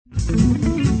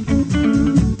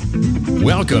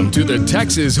Welcome to the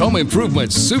Texas Home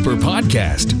Improvement Super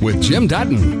Podcast with Jim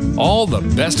Dutton. All the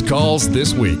best calls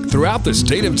this week throughout the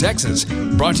state of Texas.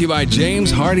 Brought to you by James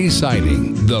Hardy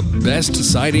Siding, the best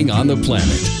siding on the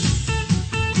planet.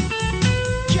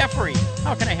 Jeffrey,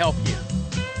 how can I help you?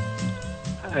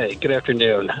 Hi, good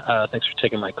afternoon. Thanks for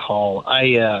taking my call.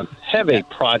 I have a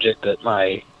project that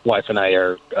my wife and I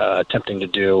are attempting to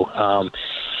do.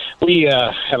 We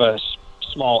have a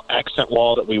small accent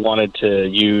wall that we wanted to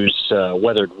use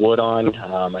weathered wood on.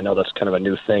 I know that's kind of a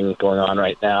new thing going on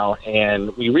right now.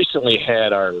 And we recently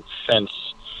had our fence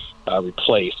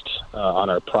replaced on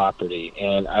our property.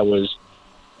 And I was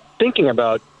thinking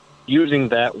about using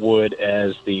that wood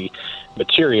as the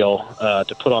material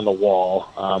to put on the wall.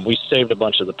 We saved a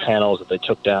bunch of the panels that they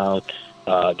took down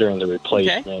during the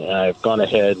replacement. Okay. And I've gone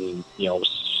ahead and,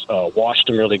 washed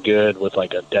them really good with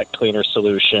like a deck cleaner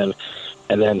solution,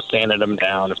 and then sanded them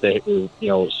down if they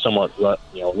were, somewhat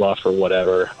rough or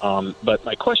whatever. But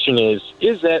my question is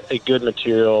that a good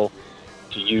material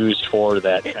to use for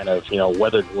that kind of,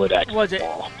 weathered wood accent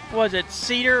wall? Was it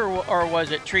cedar or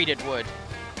was it treated wood?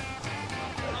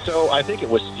 So I think it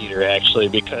was cedar, actually,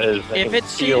 because I if can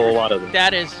it's feel cedar, a lot of them.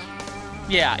 That is,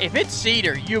 yeah, if it's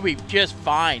cedar, you'll be just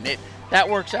fine. That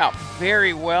works out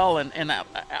very well, and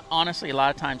honestly, a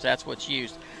lot of times that's what's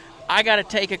used. I got to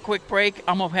take a quick break.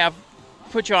 I'm going to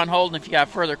put you on hold, and if you got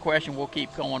further questions, we'll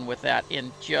keep going with that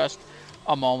in just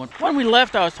a moment. When we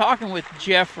left, I was talking with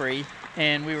Jeffrey,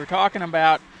 and we were talking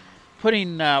about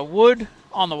putting wood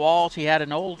on the walls. He had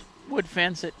an old wood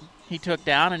fence that he took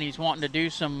down, and he's wanting to do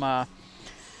some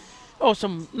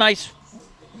nice,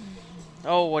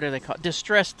 what do they call it?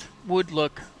 Distressed wood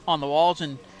look on the walls.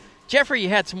 And Jeffrey, you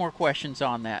had some more questions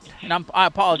on that, and I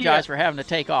apologize for having to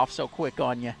take off so quick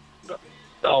on you.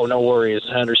 Oh, no worries.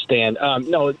 I understand.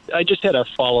 No, I just had a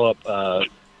follow-up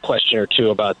question or two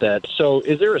about that. So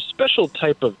is there a special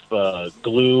type of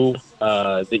glue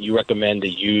that you recommend to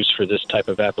use for this type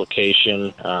of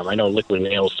application? I know liquid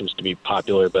nails seems to be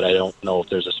popular, but I don't know if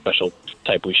there's a special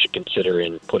type we should consider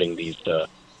in putting these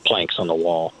planks on the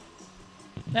wall.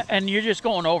 And you're just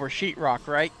going over sheetrock,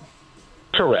 right?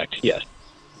 Correct, yes.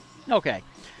 Okay.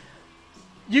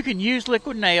 You can use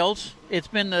liquid nails. It's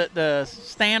been the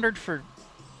standard for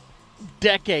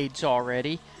decades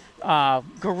already.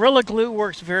 Gorilla Glue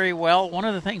works very well. One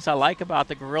of the things I like about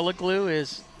the Gorilla Glue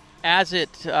is as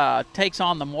it takes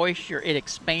on the moisture, it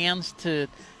expands to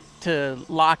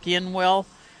lock in well.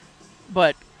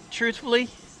 But truthfully,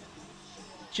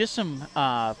 just some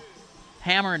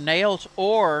hammer and nails,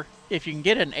 or if you can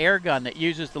get an air gun that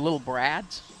uses the little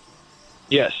brads,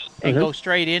 yes, and go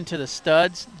straight into the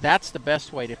studs, that's the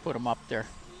best way to put them up there.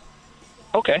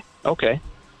 Okay.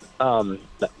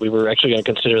 We were actually going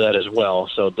to consider that as well,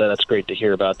 so that's great to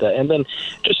hear about that. And then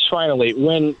just finally,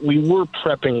 when we were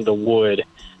prepping the wood,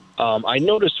 I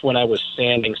noticed when I was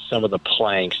sanding some of the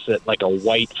planks that like a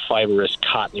white fibrous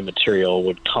cottony material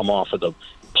would come off of the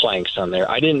planks on there.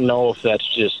 I didn't know if that's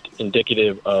just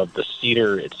indicative of the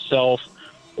cedar itself,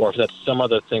 or if that's some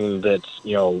other thing that's,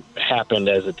 happened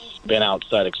as it's been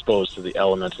outside exposed to the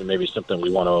elements, and maybe something we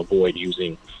want to avoid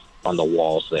using on the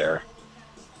walls there.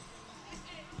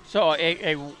 So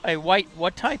a white,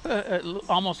 what type of,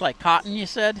 almost like cotton, you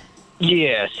said?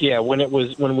 Yes, yeah. When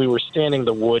we were sanding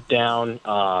the wood down,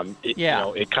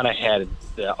 it kind of had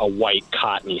a white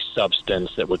cottony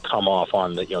substance that would come off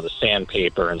on the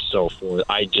sandpaper and so forth.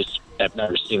 I just have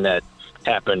never seen that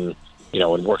happen,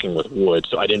 in working with wood.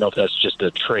 So I didn't know if that's just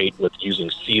a trait with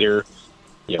using cedar,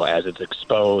 as it's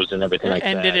exposed and everything like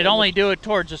that. And did it only do it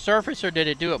towards the surface, or did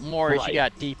it do it more as you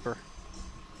got deeper?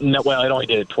 No, well, I only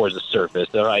did it towards the surface.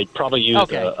 I'd probably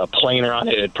use a planer on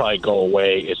it. It'd probably go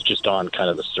away. It's just on kind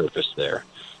of the surface there.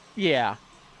 Yeah.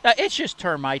 It's just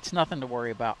termites, nothing to worry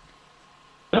about.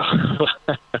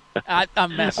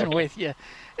 I'm messing with you.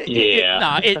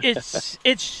 Yeah.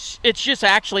 It's just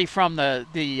actually from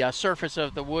the surface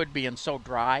of the wood being so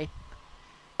dry.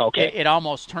 Okay. It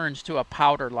almost turns to a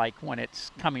powder like when it's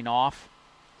coming off.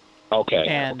 Okay.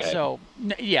 And so,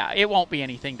 yeah, it won't be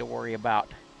anything to worry about.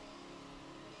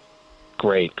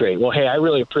 Great. Well, hey, I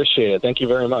really appreciate it. Thank you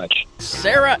very much.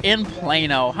 Sarah in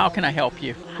Plano, how can I help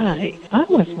you? Hi. I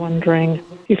was wondering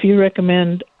if you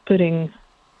recommend putting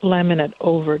laminate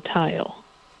over tile.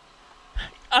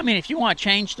 I mean, if you want to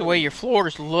change the way your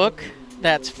floors look,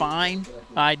 that's fine.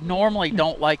 I normally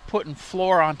don't like putting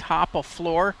floor on top of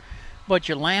floor, but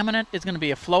your laminate is going to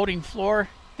be a floating floor.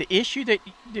 The issue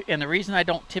and the reason I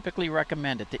don't typically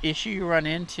recommend it, the issue you run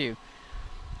into,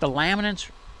 the laminates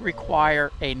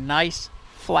require a nice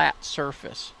flat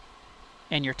surface,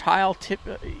 and your tile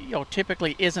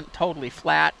typically isn't totally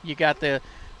flat. You got the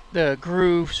the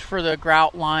grooves for the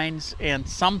grout lines, and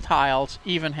some tiles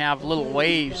even have little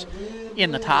waves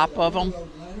in the top of them.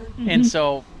 And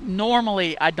so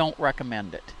normally I don't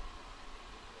recommend it.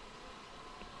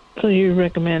 So you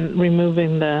recommend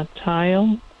removing the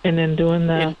tile and then doing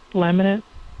the laminate?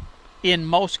 In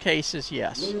most cases,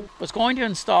 yes. Was going to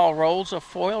install rolls of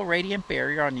foil radiant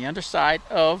barrier on the underside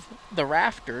of the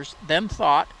rafters, then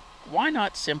thought, why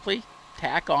not simply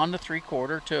tack on the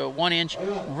 3/4 to 1 inch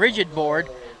rigid board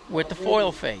with the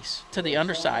foil face to the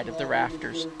underside of the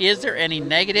rafters. Is there any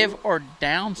negative or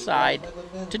downside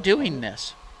to doing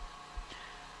this?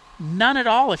 None at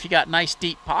all if you got nice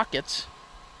deep pockets,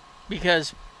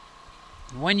 because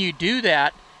when you do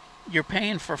that, you're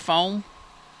paying for foam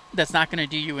that's not going to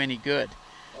do you any good.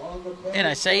 And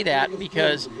I say that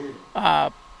because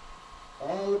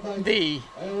the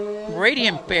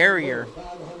radiant barrier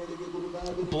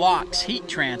blocks heat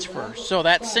transfer. So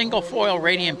that single foil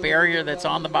radiant barrier that's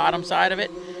on the bottom side of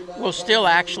it will still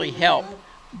actually help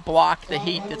block the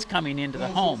heat that's coming into the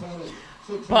home.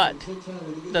 But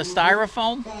the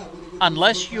styrofoam,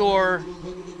 unless you're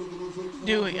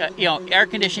doing air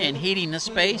conditioning and heating the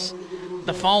space,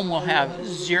 the foam will have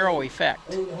zero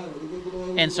effect.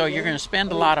 And so you're going to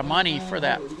spend a lot of money for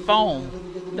that foam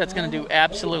that's going to do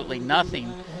absolutely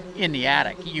nothing in the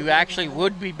attic. You actually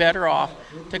would be better off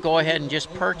to go ahead and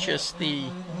just purchase the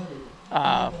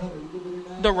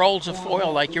rolls of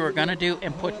foil like you were going to do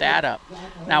and put that up.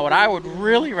 Now, what I would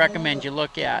really recommend you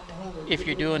look at if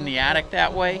you're doing the attic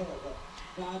that way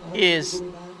is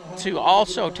to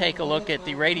also take a look at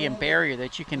the radiant barrier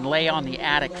that you can lay on the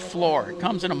attic floor. It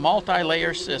comes in a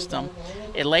multi-layer system.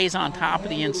 It lays on top of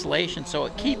the insulation, so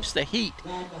it keeps the heat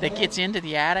that gets into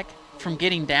the attic from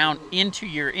getting down into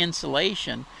your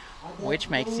insulation, which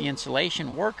makes the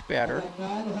insulation work better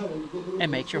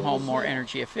and makes your home more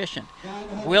energy efficient.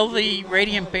 Will the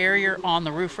radiant barrier on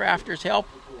the roof rafters help?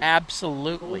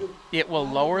 Absolutely. It will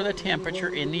lower the temperature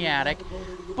in the attic,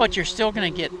 but you're still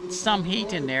going to get some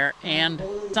heat in there and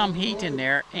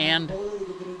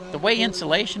the way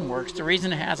insulation works, the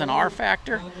reason it has an R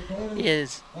factor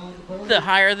is the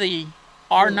higher the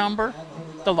R number,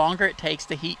 the longer it takes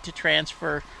the heat to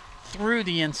transfer through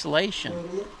the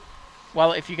insulation.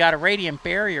 Well, if you got a radiant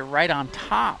barrier right on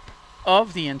top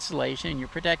of the insulation and you're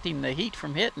protecting the heat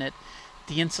from hitting it,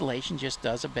 the insulation just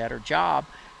does a better job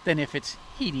than if it's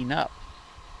heating up.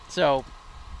 So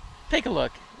take a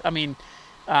look. I mean,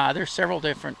 there's several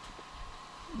different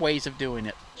ways of doing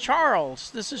it.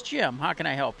 Charles, this is Jim. How can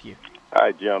I help you?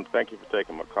 Hi, Jim. Thank you for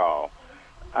taking my call.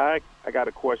 I got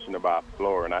a question about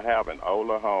flooring. I have an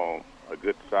older home, a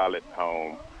good solid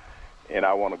home, and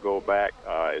I want to go back.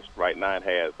 Right now it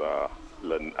has,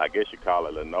 I guess you call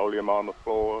it linoleum on the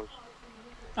floors.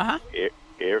 Uh-huh.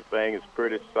 Everything is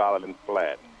pretty solid and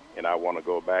flat, and I want to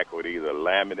go back with either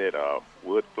laminate or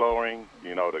wood flooring,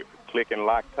 the click and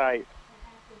lock type.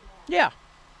 Yeah.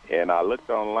 And I looked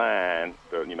online,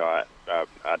 I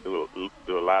do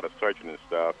a lot of searching and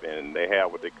stuff, and they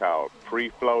have what they call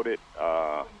pre-floated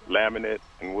laminate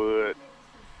and wood,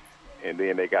 and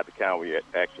then they got the kind where you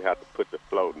actually have to put the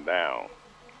floating down.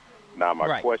 Now,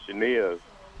 my question is,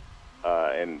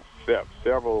 in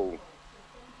several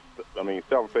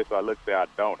places I looked at, I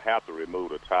don't have to remove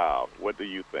the tile. What do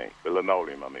you think? The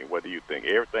linoleum, what do you think?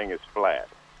 Everything is flat.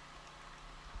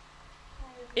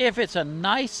 If it's a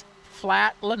nice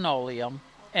flat linoleum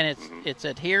and it's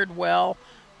adhered well,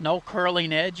 no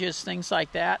curling edges, things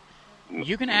like that,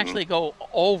 you can actually go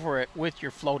over it with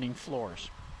your floating floors.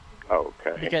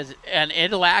 Okay. And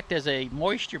it'll act as a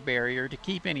moisture barrier to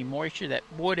keep any moisture that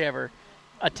would ever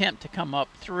attempt to come up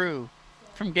through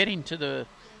from getting to the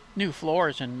new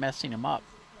floors and messing them up.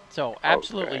 So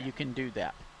absolutely you can do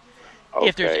that. Okay.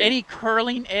 If there's any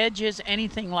curling edges,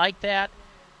 anything like that,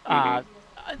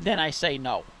 then I say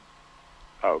no.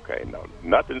 Okay, no,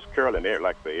 nothing's curling there.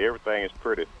 Like I say, everything is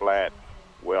pretty flat.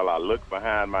 Well, I look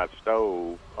behind my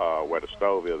stove, where the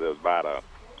stove is. There's about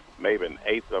maybe an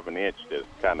eighth of an inch that's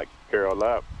kind of curled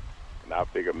up, and I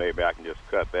figure maybe I can just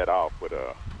cut that off with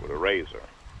a razor.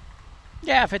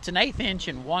 Yeah, if it's an eighth inch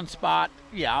in one spot,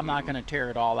 I'm not going to tear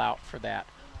it all out for that.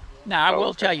 Now, I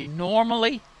will tell you,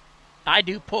 normally I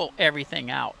do pull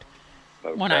everything out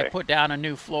when I put down a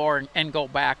new floor and go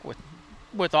back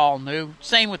with all new.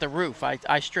 Same with the roof.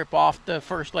 I strip off the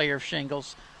first layer of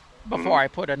shingles before I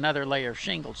put another layer of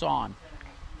shingles on.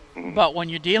 But when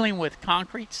you're dealing with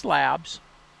concrete slabs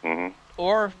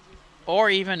or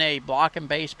even a block and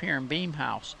base pier and beam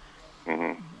house,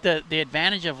 the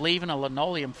advantage of leaving a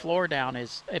linoleum floor down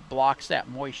is it blocks that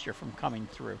moisture from coming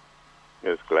through.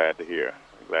 It's glad to hear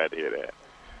that.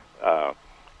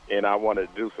 And I want to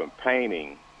do some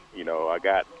painting You know, I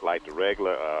got like the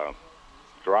regular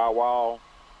drywall,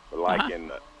 but like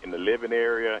in the living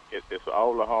area, it's an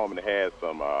older home and it has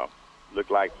some look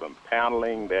like some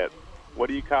paneling that, what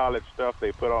do you call it, stuff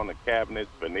they put on the cabinets,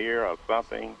 veneer or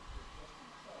something.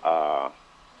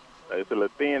 It's a little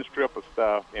thin strip of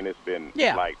stuff, and it's been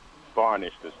like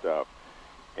varnished and stuff.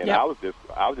 And I was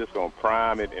just gonna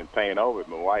prime it and paint over it.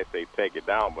 My wife say take it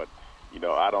down, but you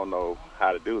know, I don't know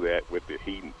how to do that with the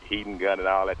heating gun and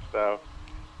all that stuff.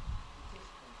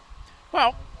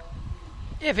 Well,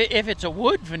 if it's a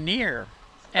wood veneer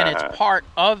and it's part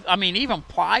of, I mean, even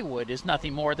plywood is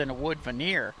nothing more than a wood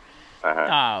veneer.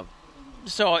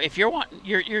 So if you're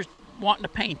wanting to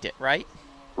paint it, right?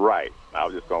 Right. I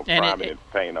was just gonna prime it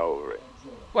and paint over it.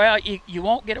 Well, you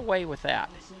won't get away with that.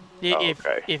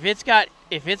 If it's got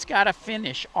a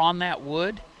finish on that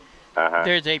wood,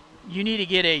 you need to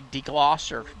get a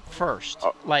deglosser first,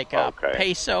 like a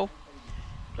Peso,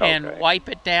 and wipe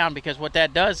it down, because what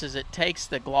that does is it takes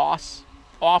the gloss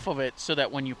off of it so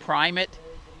that when you prime it,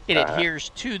 it adheres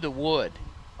to the wood.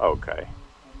 Okay.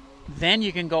 Then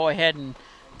you can go ahead and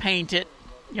paint it,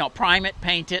 prime it,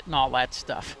 paint it, and all that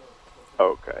stuff.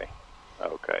 Okay.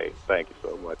 Thank you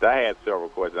so much. I had several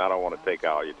questions. I don't want to take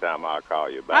all your time. I'll call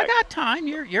you back. I got time.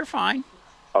 You're fine.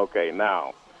 Okay.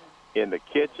 Now, in the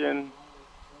kitchen,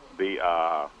 the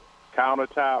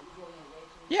countertop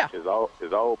is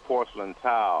old porcelain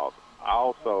tiles.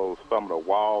 Also, some of the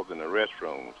walls in the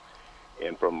restrooms.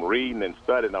 And from reading and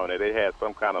studying on it, it has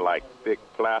some kind of like thick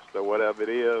plaster, whatever it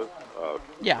is,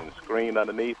 and screen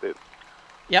underneath it.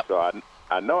 Yep. So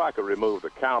I know I could remove the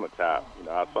countertop. You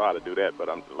know, I saw how to do that, but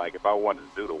I'm like, if I wanted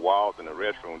to do the walls in the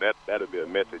restroom, that'd be a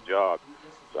messy job.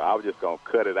 So I was just gonna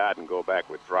cut it out and go back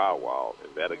with drywall.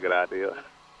 Is that a good idea?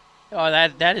 Oh,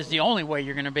 that is the only way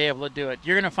you're going to be able to do it.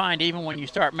 You're going to find even when you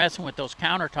start messing with those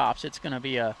countertops, it's going to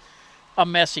be a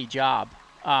messy job.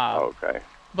 Okay.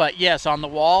 But yes, on the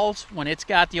walls, when it's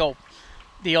got the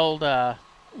old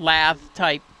lath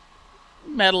type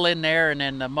metal in there, and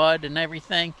then the mud and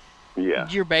everything,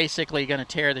 you're basically going to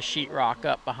tear the sheetrock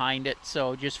up behind it.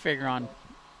 So just figure on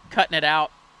cutting it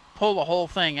out, pull the whole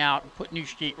thing out, and put new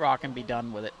sheetrock, and be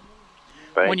done with it.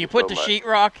 When you put the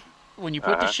sheetrock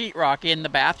in the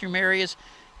bathroom areas,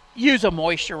 use a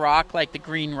moisture rock like the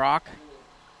green rock,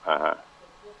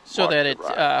 so that it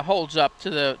holds up to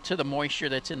the moisture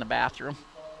that's in the bathroom.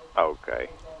 Okay.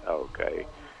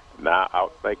 Now,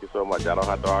 thank you so much. I don't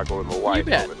have to argue with my wife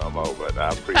over no more, but I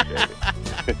appreciate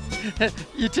it.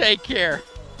 You take care.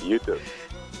 You too.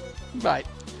 Bye.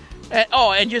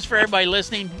 And just for everybody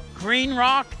listening, green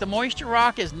rock, the moisture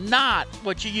rock, is not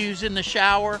what you use in the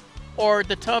shower or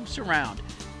the tub surround.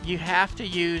 You have to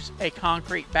use a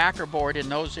concrete backer board in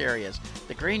those areas.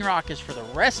 The green rock is for the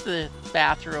rest of the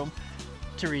bathroom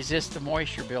to resist the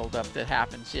moisture buildup that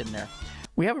happens in there.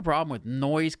 We have a problem with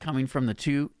noise coming from the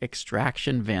two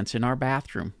extraction vents in our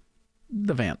bathroom.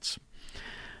 The vents.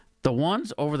 The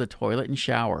ones over the toilet and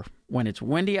shower. When it's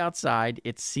windy outside,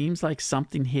 it seems like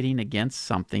something hitting against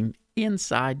something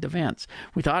inside the vents.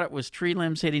 We thought it was tree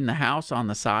limbs hitting the house on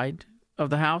the side of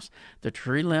the house. The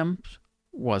tree limbs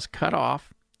was cut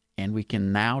off, and we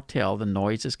can now tell the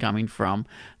noise is coming from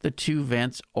the two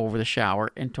vents over the shower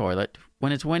and toilet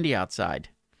when it's windy outside.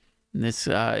 And this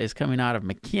is coming out of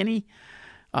McKinney.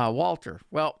 Walter.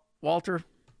 Well, Walter,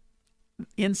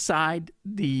 inside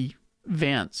the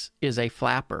vents is a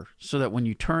flapper so that when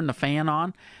you turn the fan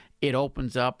on, it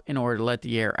opens up in order to let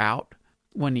the air out.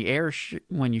 When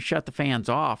when you shut the fans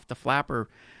off, the flapper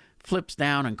flips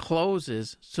down and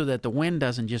closes so that the wind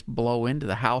doesn't just blow into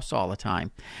the house all the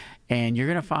time. And you're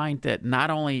going to find that not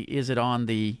only is it on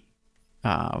the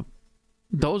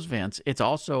those vents, it's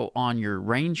also on your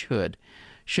range hood.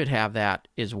 Should have that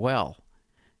as well.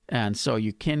 And so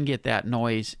you can get that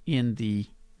noise in the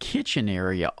kitchen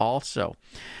area also.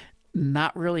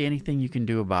 Not really anything you can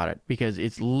do about it, because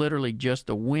it's literally just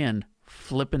the wind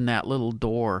flipping that little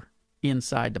door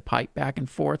inside the pipe back and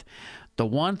forth. The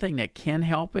one thing that can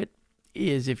help it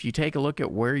is if you take a look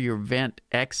at where your vent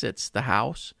exits the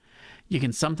house, you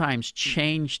can sometimes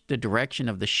change the direction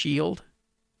of the shield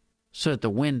so that the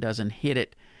wind doesn't hit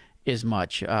it as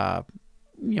much,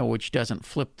 which doesn't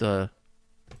flip the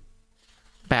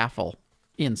baffle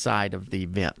inside of the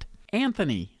vent.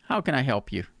 Anthony, how can I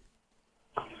help you?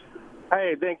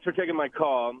 Hey, thanks for taking my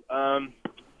call.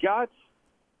 Got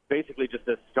basically just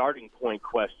a starting point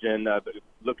question.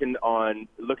 Looking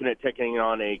at taking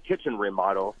on a kitchen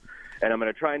remodel, and I'm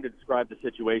going to try and describe the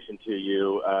situation to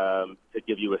you to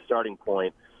give you a starting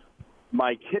point.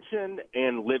 My kitchen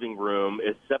and living room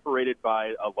is separated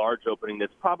by a large opening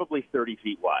that's probably 30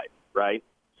 feet wide, right?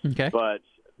 Okay. But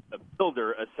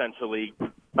builder essentially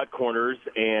cut corners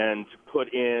and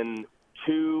put in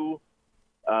two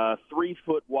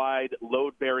 3-foot wide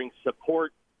load-bearing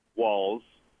support walls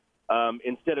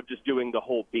instead of just doing the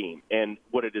whole beam. And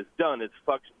what it has done is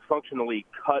functionally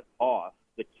cut off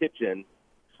the kitchen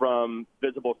from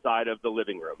visible side of the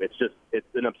living room. It's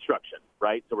an obstruction,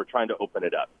 right? So we're trying to open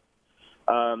it up.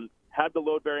 Had the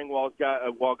load-bearing wall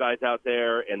guys out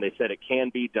there, and they said it can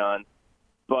be done.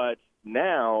 But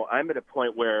now I'm at a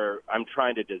point where I'm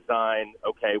trying to design,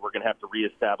 okay, we're going to have to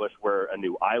reestablish where a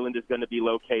new island is going to be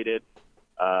located.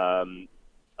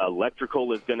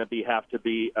 Electrical is going to have to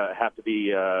be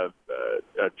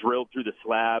drilled through the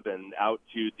slab and out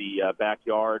to the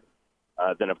backyard.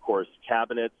 Then, of course,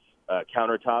 cabinets,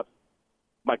 countertops.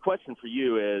 My question for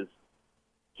you is,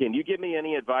 can you give me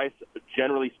any advice,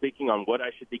 generally speaking, on what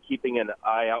I should be keeping an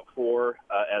eye out for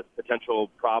as potential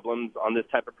problems on this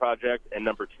type of project? And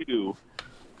number two,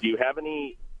 do you have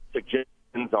any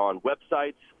suggestions on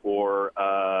websites or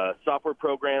software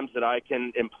programs that I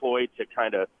can employ to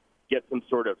kind of get some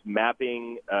sort of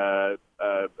mapping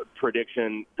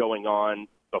prediction going on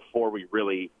before we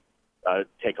really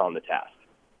take on the task?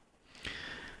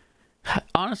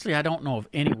 Honestly, I don't know of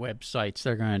any websites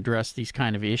that are going to address these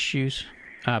kind of issues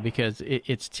because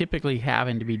it's typically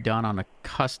having to be done on a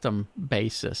custom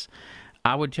basis.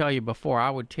 I would tell you, before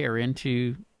I would tear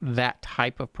into that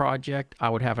type of project, I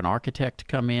would have an architect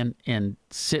come in and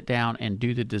sit down and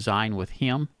do the design with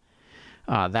him.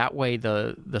 That way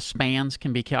the spans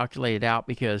can be calculated out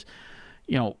because,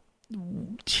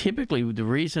 typically the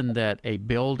reason that a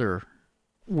builder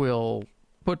will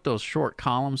put those short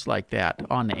columns like that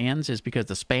on the ends is because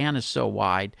the span is so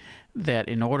wide that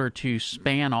in order to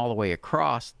span all the way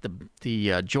across,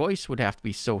 the joist would have to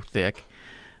be so thick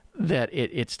that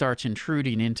it starts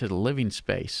intruding into the living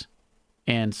space.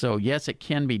 And so, yes, it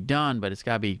can be done, but it's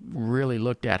got to be really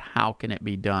looked at. How can it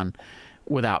be done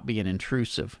without being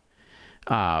intrusive?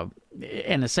 And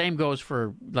the same goes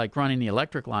for like running the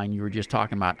electric line you were just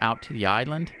talking about out to the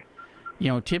island.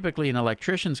 Typically an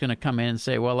electrician's going to come in and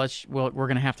say, well, we're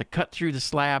going to have to cut through the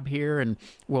slab here and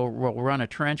we'll run a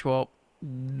trench. Well,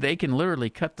 they can literally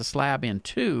cut the slab in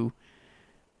two,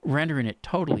 rendering it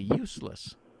totally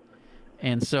useless.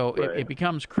 And so right. it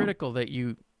becomes critical that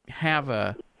you have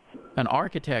an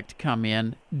architect come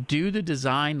in, do the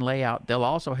design layout. They'll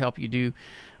also help you do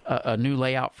a new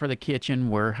layout for the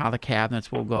kitchen, how the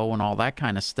cabinets will go and all that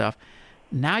kind of stuff.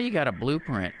 Now you got a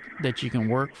blueprint that you can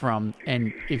work from,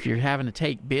 and if you're having to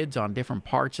take bids on different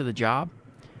parts of the job,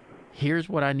 here's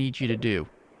what I need you to do,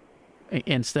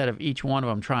 instead of each one of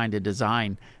them trying to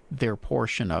design their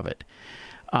portion of it.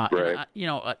 Right.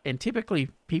 And typically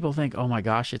people think, oh my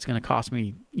gosh, it's going to cost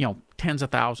me, tens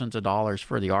of thousands of dollars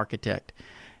for the architect.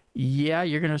 Yeah,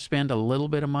 you're going to spend a little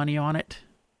bit of money on it.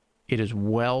 It is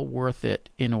well worth it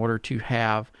in order to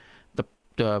have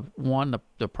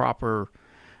the proper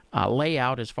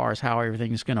layout as far as how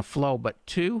everything is going to flow. But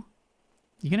two,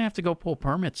 you're going to have to go pull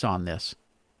permits on this.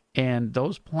 And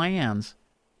those plans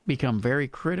become very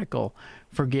critical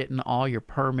for getting all your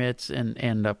permits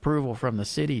and approval from the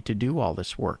city to do all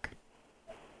this work.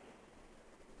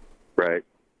 Right.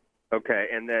 Okay.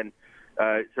 And then,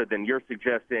 so then you're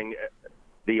suggesting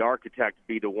the architect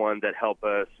be the one that help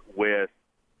us with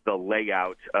the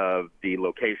layout of the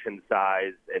location,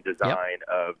 size, and design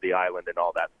of the island and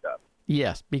all that stuff.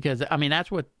 Yes, because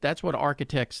that's what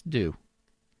architects do.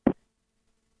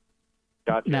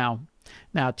 Gotcha.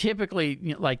 Now,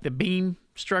 typically, like the beam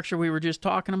structure we were just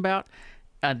talking about,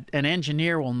 an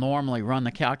engineer will normally run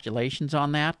the calculations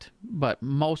on that, but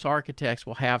most architects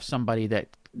will have somebody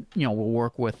that will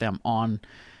work with them on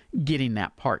getting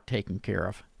that part taken care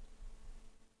of.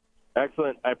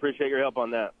 Excellent. I appreciate your help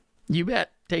on that. You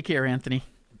bet. Take care, Anthony.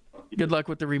 Good luck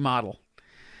with the remodel.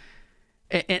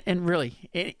 And really,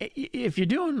 if you're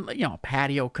doing a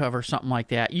patio cover, something like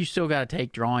that, you still got to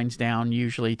take drawings down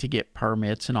usually to get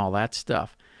permits and all that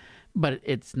stuff. But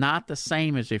it's not the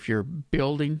same as if you're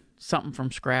building something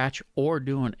from scratch or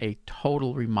doing a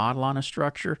total remodel on a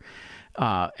structure.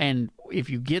 And if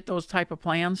you get those type of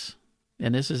plans,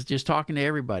 and this is just talking to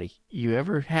everybody, you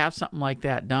ever have something like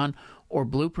that done or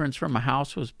blueprints from a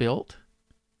house was built,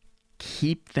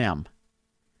 keep them.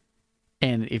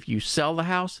 And if you sell the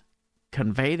house,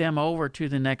 convey them over to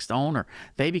the next owner.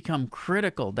 They become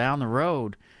critical down the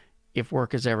road if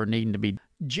work is ever needing to be.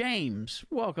 James,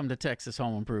 welcome to Texas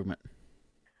Home Improvement.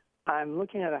 I'm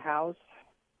looking at a house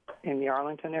in the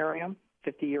Arlington area,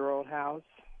 50-year-old house.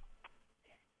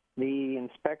 The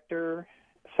inspector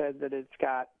said that it's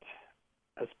got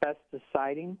asbestos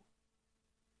siding.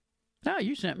 Oh,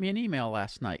 you sent me an email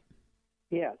last night.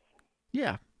 Yes.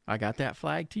 Yeah, I got that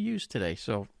flag to use today,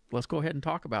 so let's go ahead and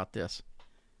talk about this.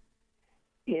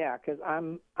 Yeah, because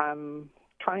I'm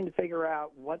trying to figure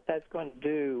out what that's going to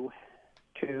do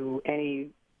to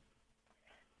any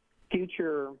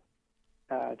future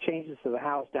changes to the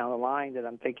house down the line that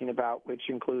I'm thinking about, which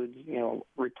includes,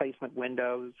 replacement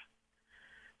windows,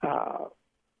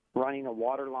 running a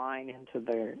water line into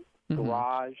the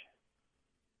garage,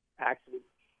 actually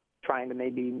trying to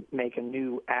maybe make a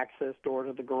new access door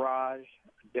to the garage,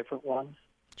 a different one.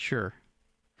 Sure.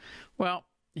 Well,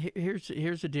 here's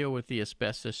the deal with the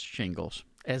asbestos shingles.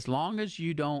 As long as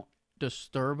you don't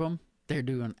disturb them, they're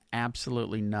doing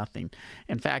absolutely nothing.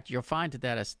 In fact, you'll find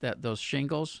that those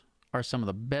shingles are some of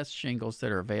the best shingles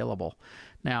that are available.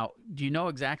 Now, do you know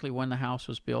exactly when the house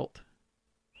was built?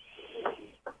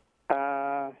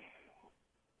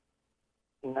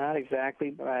 Not exactly,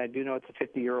 but I do know it's a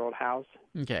 50-year-old house.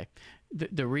 Okay.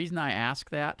 The reason I ask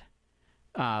that,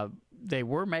 they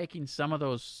were making some of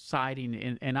those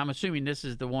siding, and I'm assuming this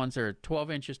is the ones that are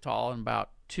 12 inches tall and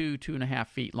about 2.5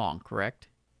 feet long, correct?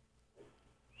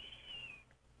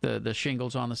 The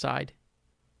shingles on the side?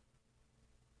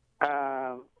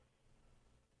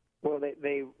 Well,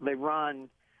 they run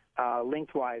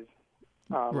lengthwise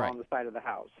along the side of the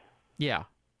house. Yeah,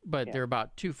 but they're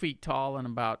about 2 feet tall and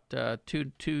about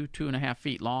 2.5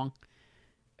 feet long,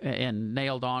 and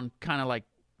nailed on, kind of like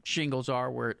shingles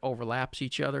are, where it overlaps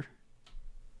each other.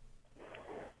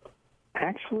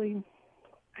 Actually,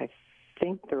 I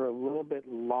think they're a little bit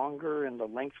longer in the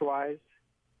lengthwise.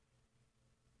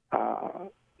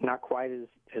 Not quite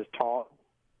as tall.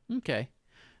 Okay.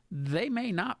 They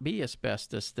may not be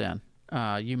asbestos then.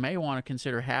 You may want to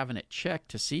consider having it checked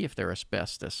to see if they're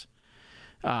asbestos.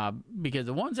 Because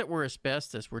the ones that were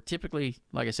asbestos were typically,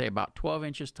 like I say, about 12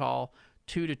 inches tall,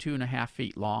 2 to 2.5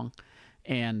 feet long.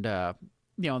 And,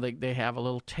 they have a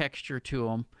little texture to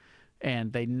them,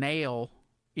 and they nail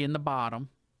in the bottom.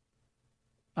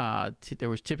 There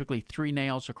was typically 3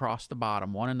 nails across the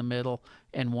bottom, 1 in the middle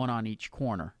and 1 on each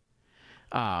corner.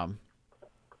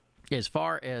 As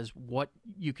far as what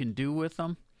you can do with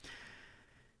them,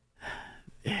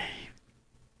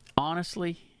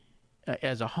 honestly,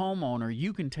 as a homeowner,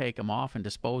 you can take them off and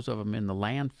dispose of them in the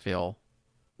landfill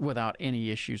without any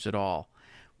issues at all.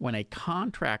 When a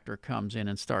contractor comes in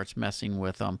and starts messing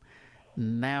with them,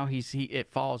 now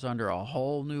it falls under a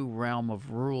whole new realm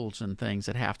of rules and things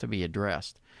that have to be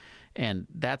addressed. And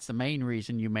that's the main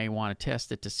reason you may want to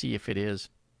test it to see if it is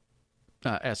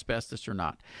asbestos or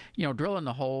not. Drilling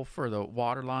the hole for the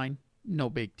water line, no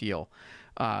big deal.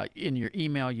 In your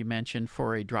email, you mentioned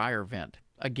for a dryer vent.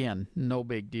 Again, no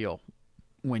big deal.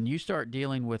 When you start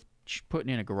dealing with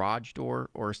putting in a garage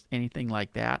door or anything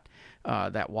like that,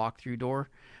 that walk-through door,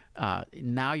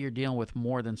 now you're dealing with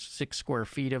more than 6 square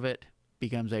feet of it,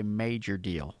 becomes a major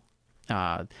deal.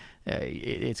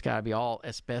 It's got to be all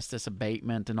asbestos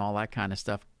abatement and all that kind of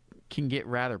stuff. Can get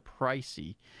rather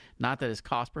pricey. Not that it's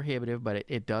cost prohibitive, but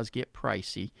it does get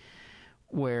pricey.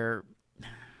 Where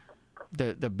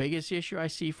the biggest issue I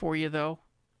see for you, though,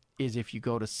 is if you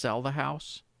go to sell the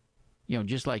house,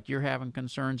 just like you're having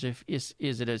concerns if is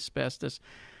it asbestos,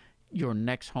 your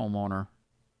next homeowner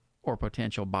or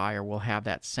potential buyer will have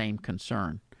that same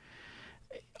concern.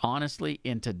 Honestly,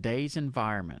 in today's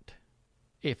environment,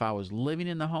 if I was living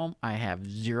in the home, I have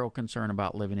zero concern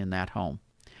about living in that home.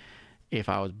 If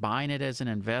I was buying it as an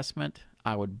investment,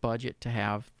 I would budget to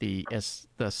have the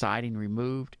siding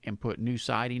removed and put new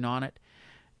siding on it.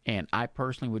 And I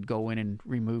personally would go in and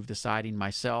remove the siding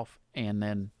myself and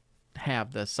then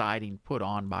have the siding put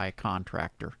on by a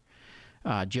contractor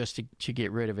just to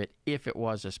get rid of it if it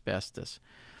was asbestos.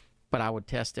 But I would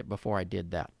test it before I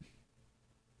did that.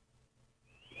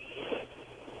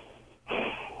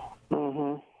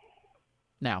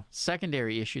 Now,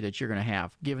 secondary issue that you're going to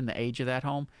have, given the age of that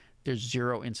home, there's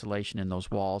zero insulation in those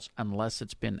walls unless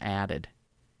it's been added.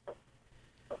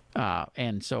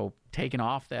 And so taking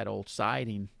off that old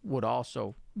siding would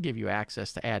also give you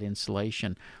access to add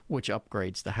insulation, which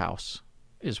upgrades the house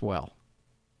as well.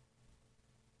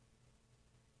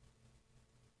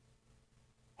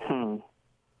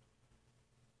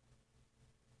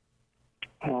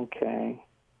 Okay.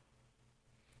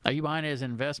 Are you buying it as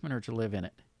an investment or to live in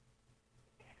it?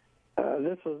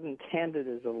 This was intended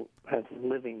as a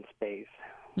living space.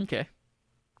 Okay.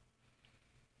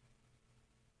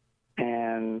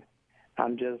 And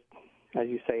I'm just, as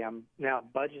you say, I'm now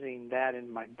budgeting that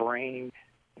in my brain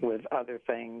with other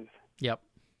things. Yep.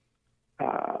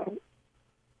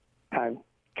 I've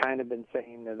kind of been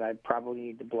saying that I probably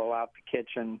need to blow out the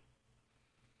kitchen.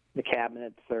 The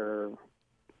cabinets are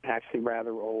actually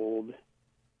rather old,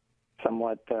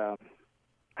 somewhat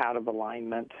out of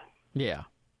alignment. Yeah.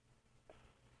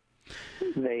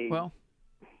 Well,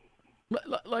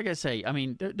 like I say, I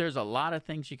mean, there's a lot of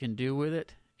things you can do with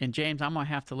it. And James, I'm gonna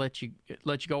have to let you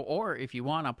go, or if you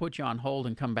want, I'll put you on hold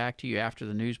and come back to you after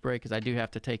the news break, because I do have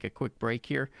to take a quick break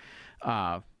here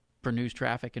for news,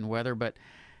 traffic, and weather. But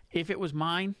if it was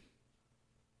mine,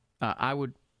 I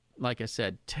would, like I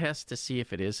said, test to see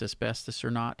if it is asbestos or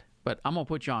not. But I'm gonna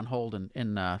put you on hold,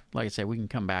 and like I said, we can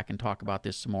come back and talk about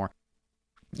this some more.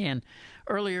 And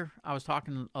earlier, I was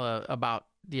talking about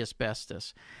the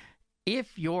asbestos.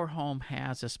 If your home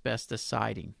has asbestos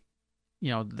siding,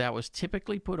 that was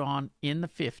typically put on in the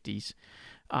 50s.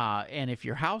 And if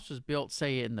your house was built,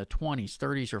 say, in the 20s,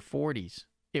 30s, or 40s,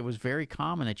 it was very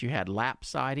common that you had lap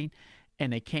siding,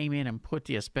 and they came in and put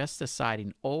the asbestos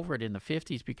siding over it in the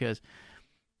 50s because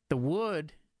the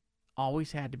wood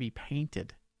always had to be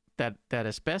painted. That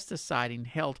asbestos siding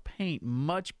held paint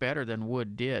much better than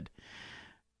wood did.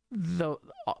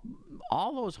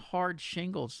 All those hard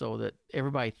shingles, though, that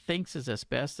everybody thinks is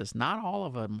asbestos, not all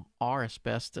of them are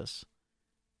asbestos.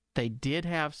 They did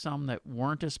have some that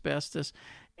weren't asbestos,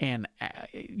 and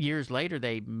years later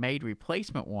they made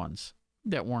replacement ones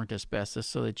that weren't asbestos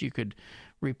so that you could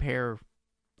repair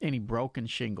any broken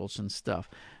shingles and stuff.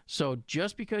 So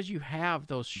just because you have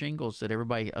those shingles that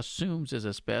everybody assumes is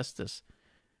asbestos,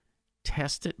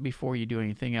 test it before you do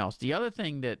anything else. The other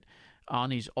thing that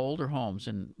on these older homes,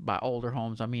 and by older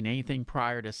homes I mean anything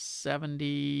prior to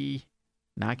 70,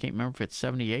 now I can't remember if it's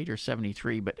 78 or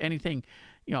 73, but anything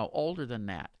older than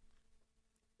that,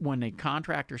 when the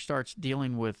contractor starts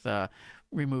dealing with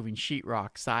removing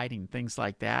sheetrock, siding, things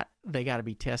like that, they got to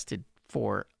be tested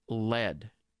for lead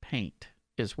paint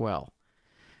as well.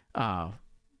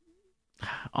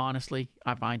 Honestly,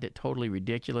 I find it totally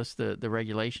ridiculous, the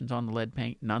regulations on the lead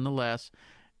paint. Nonetheless,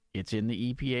 it's in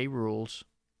the EPA rules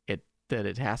that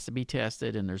it has to be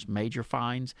tested, and there's major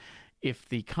fines if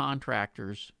the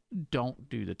contractors don't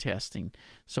do the testing.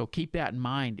 So keep that in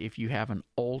mind if you have an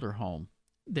older home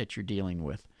that you're dealing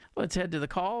with. Let's head to the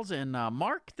calls. And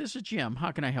Mark, this is Jim.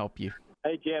 How can I help you?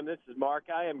 Hey, Jim, this is Mark.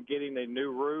 I am getting a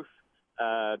new roof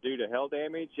due to hail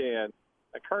damage, and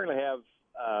I currently have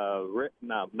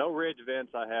no ridge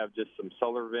vents. I have just some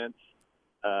solar vents,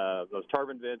 those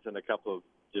turbine vents, and a couple of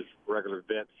just regular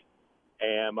vents.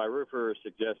 And my roofer is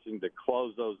suggesting to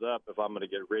close those up if I'm going to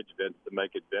get ridge vents to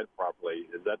make it vent properly.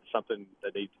 Is that something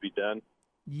that needs to be done?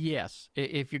 Yes.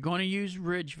 If you're going to use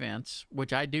ridge vents,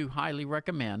 which I do highly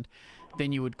recommend,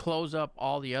 then you would close up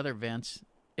all the other vents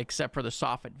except for the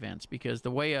soffit vents, because the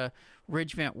way a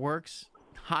ridge vent works,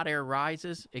 hot air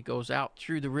rises, it goes out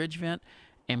through the ridge vent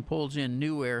and pulls in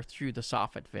new air through the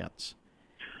soffit vents.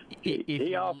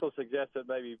 He also suggested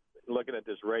maybe looking at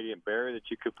this radiant barrier that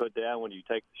you could put down when you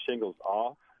take the shingles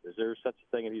off. Is there such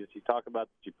a thing that you talk about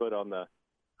that you put on the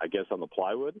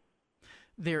plywood?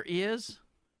 There is.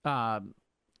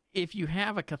 If you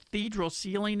have a cathedral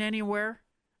ceiling anywhere,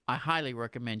 I highly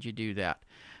recommend you do that.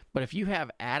 But if you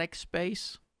have attic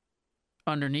space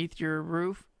underneath your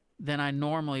roof, then I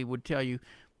normally would tell you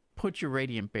put your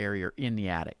radiant barrier in the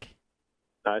attic.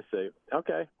 I see.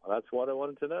 Okay. Well, that's what I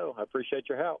wanted to know. I appreciate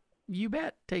your help. You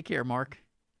bet. Take care, Mark.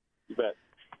 You bet.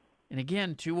 And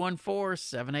again,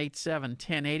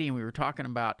 214-787-1080, and we were talking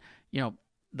about,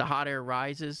 the hot air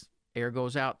rises, air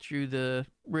goes out through the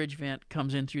ridge vent,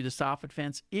 comes in through the soffit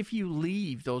vents. If you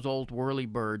leave those old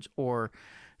whirlybirds or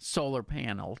solar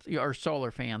panels, or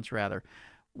solar fans rather,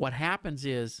 what happens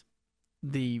is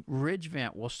the ridge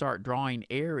vent will start drawing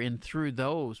air in through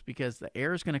those, because the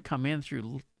air is going to come in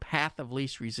through path of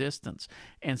least resistance.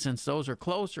 And since those are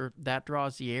closer, that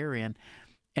draws the air in,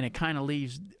 and it kind of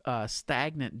leaves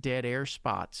stagnant dead air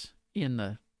spots in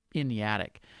the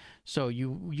attic. So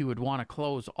you would want to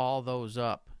close all those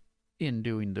up in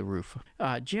doing the roof.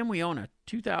 Jim, we own a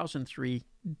 2003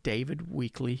 David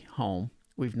Weekley home.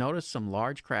 We've noticed some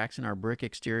large cracks in our brick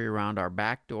exterior around our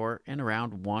back door and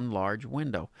around one large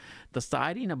window. The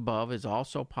siding above is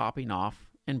also popping off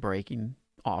and breaking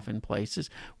off in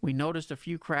places. We noticed a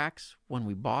few cracks when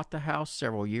we bought the house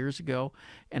several years ago,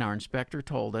 and our inspector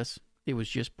told us it was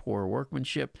just poor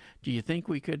workmanship. Do you think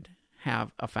we could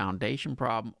have a foundation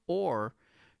problem, or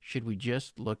should we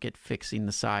just look at fixing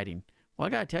the siding? Well,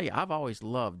 I got to tell you, I've always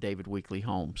loved David Weekley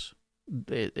homes.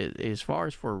 As far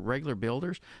as for regular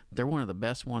builders, they're one of the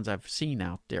best ones I've seen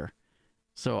out there.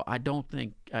 So I don't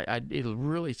think, it'll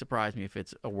really surprise me if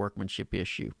it's a workmanship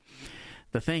issue.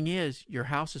 The thing is, your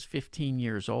house is 15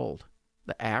 years old.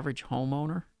 The average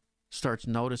homeowner starts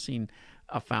noticing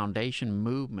a foundation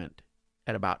movement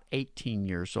at about 18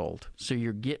 years old. So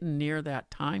you're getting near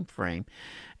that time frame.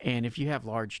 And if you have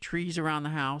large trees around the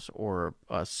house or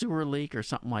a sewer leak or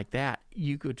something like that,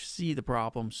 you could see the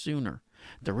problem sooner.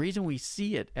 The reason we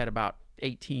see it at about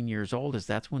 18 years old is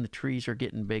that's when the trees are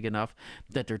getting big enough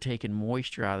that they're taking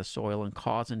moisture out of the soil and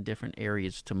causing different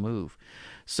areas to move.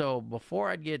 So before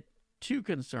I'd get too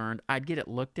concerned, I'd get it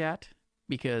looked at,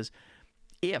 because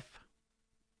if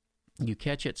you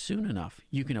catch it soon enough,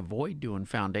 you can avoid doing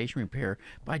foundation repair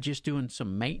by just doing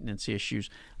some maintenance issues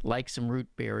like some root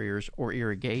barriers or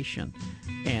irrigation,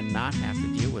 and not have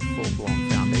to deal with full-blown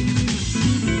foundation.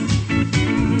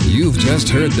 You've just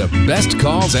heard the best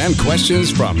calls and questions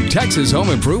from Texas Home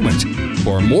Improvement.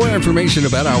 For more information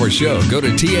about our show, go to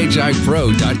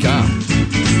thipro.com.